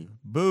A.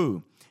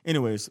 Boo.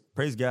 Anyways,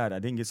 praise God, I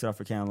didn't get sent off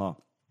for canon law.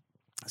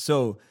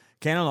 So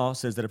canon law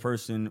says that a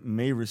person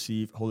may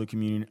receive Holy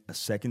Communion a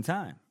second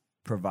time,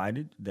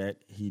 provided that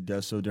he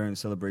does so during the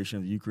celebration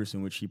of the Eucharist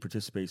in which he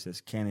participates.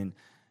 That's Canon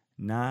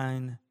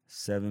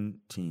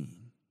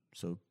 917.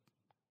 So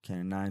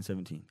Canon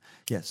 917.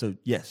 Yeah, so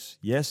yes,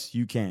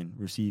 you can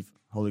receive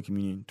Holy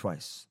Communion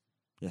twice.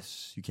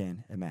 Yes, you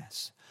can at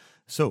Mass.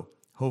 So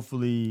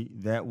hopefully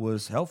that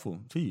was helpful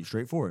to you,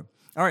 straightforward.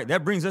 All right,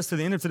 that brings us to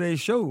the end of today's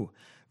show.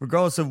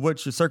 Regardless of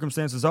what your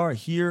circumstances are,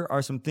 here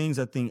are some things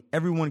I think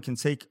everyone can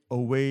take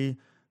away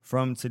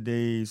from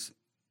today's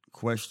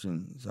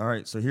questions. All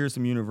right, so here's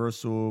some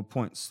universal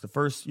points. The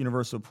first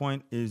universal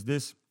point is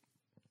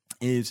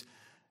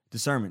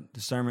discernment.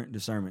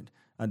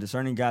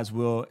 Discerning God's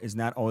will is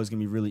not always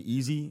going to be really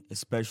easy,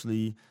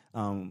 especially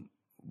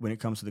when it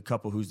comes to the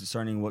couple who's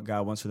discerning what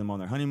God wants for them on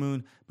their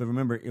honeymoon. But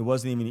remember, it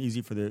wasn't even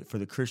easy for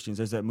the Christians.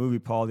 There's that movie,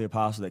 Paul the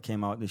Apostle, that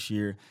came out this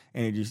year,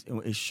 and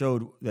it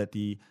showed that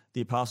the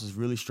apostles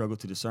really struggled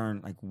to discern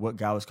like what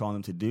God was calling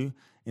them to do.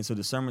 And so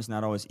discernment's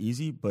not always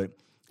easy, but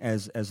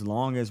as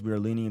long as we are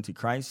leaning into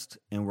Christ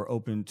and we're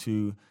open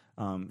to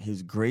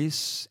His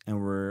grace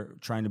and we're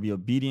trying to be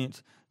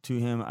obedient to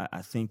Him,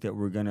 I think that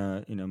we're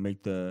gonna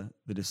make the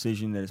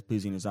decision that is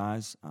pleasing in His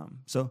eyes.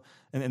 So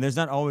there's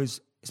not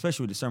always,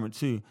 especially with discernment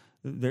too,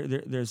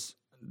 there's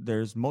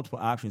multiple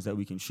options that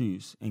we can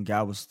choose, and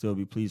God will still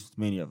be pleased with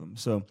many of them.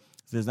 So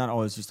there's not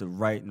always just a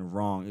right and a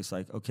wrong. It's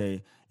like,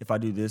 okay, if I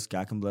do this,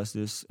 God can bless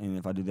this, and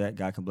if I do that,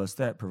 God can bless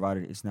that,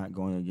 provided it's not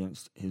going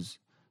against His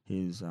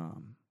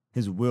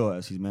will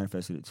as He's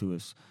manifested it to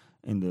us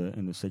in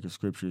the sacred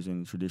scriptures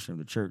and the tradition of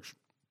the church.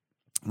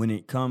 When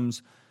it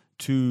comes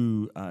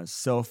to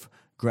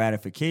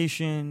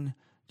self-gratification,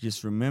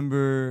 just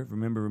remember,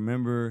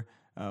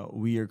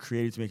 we are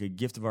created to make a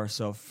gift of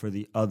ourselves for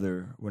the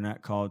other. We're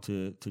not called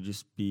to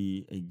just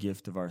be a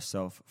gift of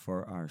ourselves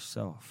for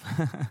ourselves.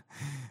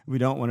 We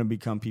don't want to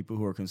become people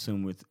who are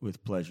consumed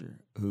with pleasure,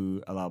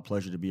 who allow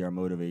pleasure to be our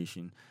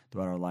motivation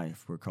throughout our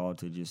life. We're called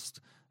to just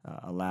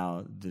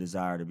allow the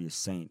desire to be a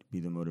saint be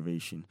the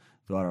motivation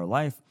throughout our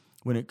life.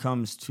 When it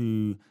comes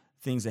to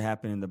things that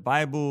happen in the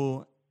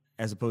Bible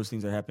as opposed to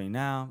things that are happening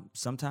now,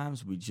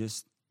 sometimes we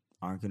just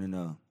aren't going to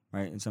know,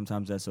 right? And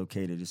sometimes that's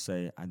okay to just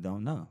say, I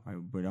don't know, right?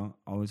 We don't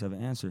always have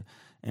an answer.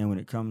 And when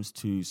it comes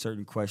to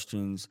certain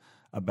questions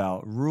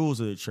about rules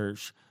of the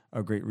church,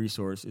 a great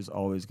resource is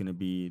always going to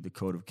be the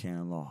Code of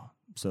Canon Law.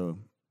 So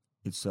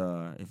it's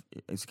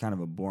kind of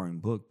a boring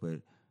book,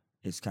 but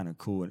it's kind of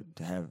cool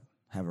to have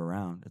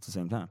around at the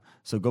same time.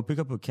 So go pick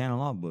up a canon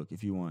law book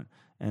if you want.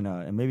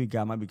 And maybe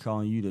God might be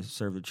calling you to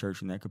serve the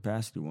church in that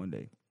capacity one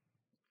day.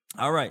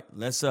 All right,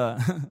 let's go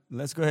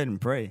ahead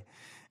and pray.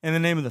 In the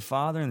name of the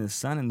Father, and the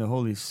Son, and the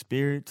Holy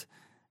Spirit,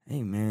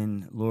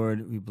 Amen.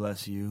 Lord, we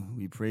bless you.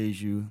 We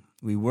praise you.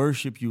 We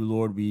worship you,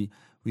 Lord. We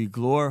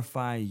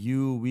glorify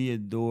you. We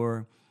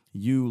adore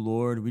you,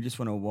 Lord. We just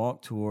want to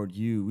walk toward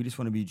you. We just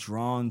want to be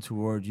drawn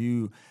toward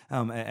you.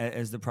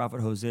 As the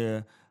prophet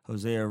Hosea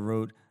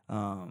wrote,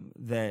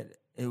 that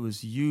it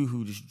was you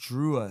who just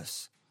drew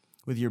us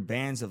with your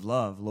bands of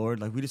love, Lord.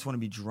 Like, we just want to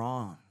be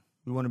drawn.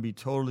 We want to be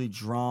totally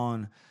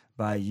drawn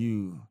by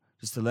you.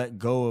 Just to let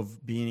go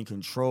of being in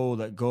control,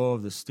 let go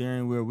of the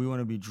steering wheel. We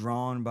want to be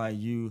drawn by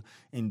you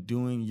in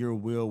doing your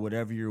will,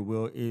 whatever your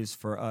will is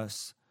for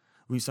us.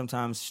 We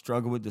sometimes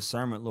struggle with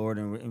discernment, Lord,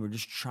 and we're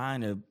just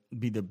trying to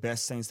be the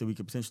best saints that we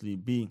could potentially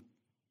be.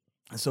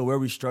 And so where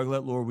we struggle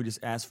at, Lord, we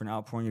just ask for an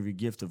outpouring of your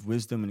gift of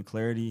wisdom and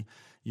clarity,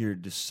 your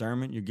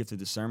discernment, your gift of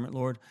discernment,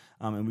 Lord.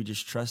 And we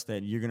just trust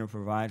that you're going to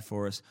provide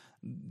for us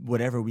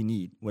whatever we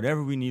need.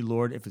 Whatever we need,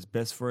 Lord, if it's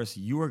best for us,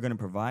 you are going to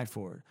provide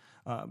for it.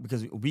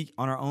 Because we,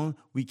 on our own,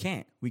 we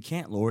can't,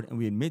 Lord. And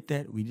we admit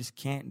that we just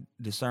can't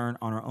discern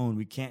on our own.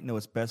 We can't know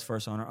what's best for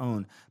us on our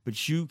own.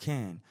 But you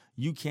can.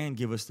 You can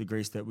give us the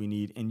grace that we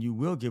need, and you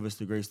will give us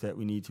the grace that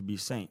we need to be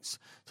saints,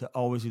 to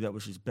always do that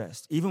which is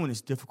best. Even when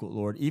it's difficult,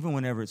 Lord, even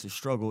whenever it's a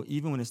struggle,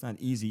 even when it's not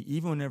easy,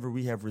 even whenever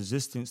we have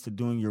resistance to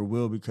doing your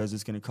will because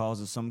it's going to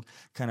cause us some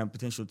kind of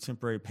potential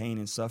temporary pain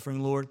and suffering,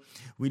 Lord,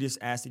 we just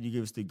ask that you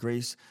give us the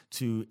grace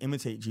to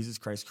imitate Jesus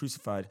Christ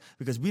crucified,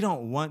 because we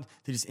don't want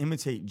to just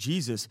imitate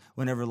Jesus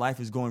whenever life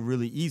is going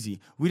really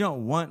easy. We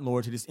don't want,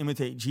 Lord, to just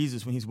imitate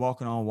Jesus when he's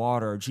walking on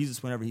water, or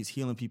Jesus whenever he's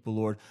healing people,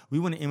 Lord. We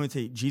want to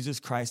imitate Jesus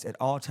Christ at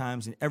all times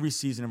in every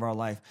season of our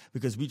life,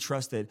 because we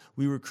trust that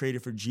we were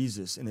created for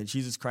Jesus and that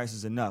Jesus Christ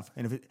is enough.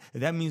 And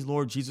if that means,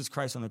 Lord, Jesus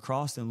Christ on the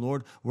cross, then,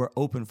 Lord, we're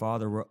open,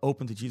 Father. We're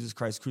open to Jesus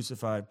Christ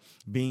crucified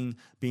being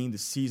the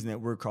season that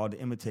we're called to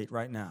imitate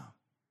right now.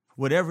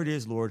 Whatever it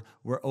is, Lord,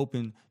 we're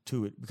open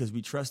to it, because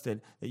we trust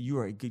that you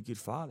are a good, good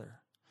Father.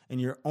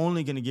 And you're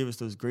only going to give us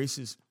those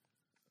graces.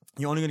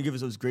 You're only going to give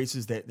us those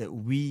graces that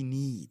we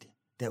need,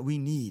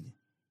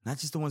 not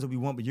just the ones that we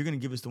want, but you're going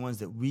to give us the ones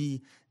that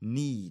we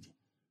need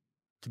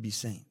to be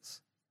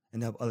saints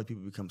and to help other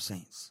people become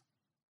saints.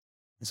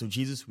 And so,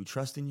 Jesus, we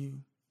trust in you.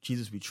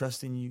 Jesus, we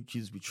trust in you.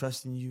 Jesus, we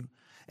trust in you.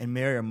 And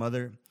Mary, our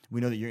mother,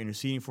 we know that you're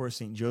interceding for us.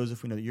 St.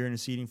 Joseph, we know that you're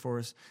interceding for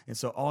us. And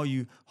so all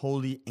you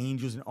holy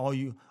angels and all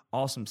you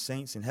awesome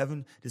saints in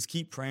heaven, just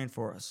keep praying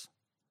for us,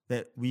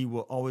 that we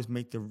will always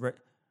make the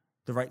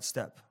right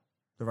step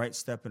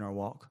in our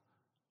walk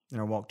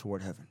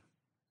toward heaven.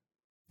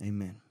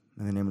 Amen.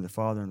 In the name of the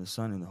Father, and the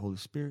Son, and the Holy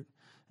Spirit.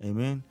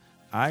 Amen.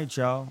 All right,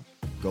 y'all.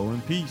 Go in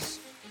peace.